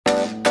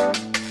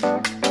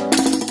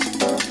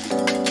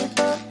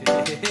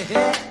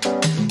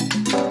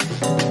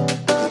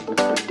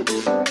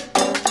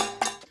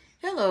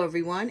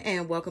everyone,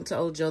 and welcome to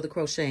Old Joe the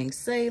Crocheting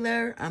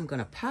Sailor. I'm going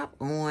to pop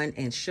on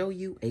and show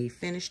you a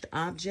finished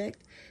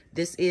object.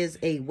 This is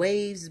a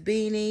Waves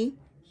beanie,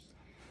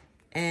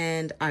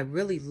 and I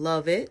really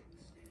love it.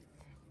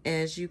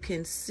 As you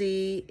can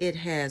see, it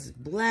has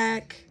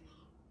black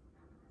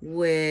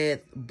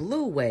with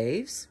blue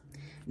waves.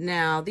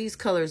 Now, these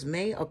colors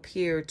may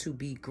appear to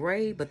be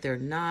gray, but they're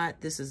not.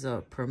 This is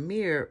a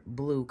Premier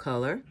blue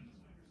color,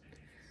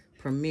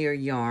 Premier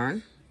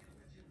yarn.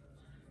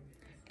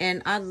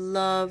 And I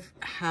love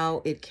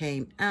how it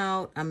came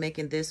out. I'm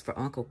making this for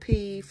Uncle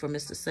P, for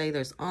Mr.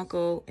 Sailor's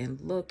uncle. And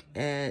look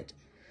at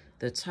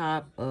the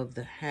top of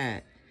the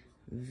hat.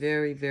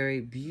 Very,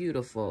 very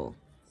beautiful.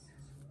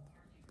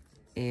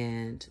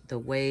 And the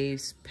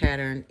waves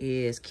pattern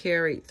is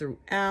carried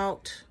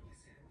throughout.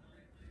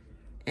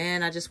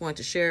 And I just wanted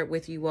to share it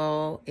with you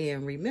all.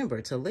 And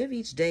remember to live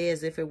each day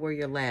as if it were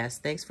your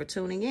last. Thanks for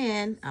tuning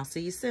in. I'll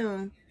see you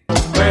soon.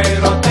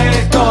 Pero te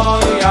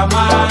estoy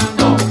amando.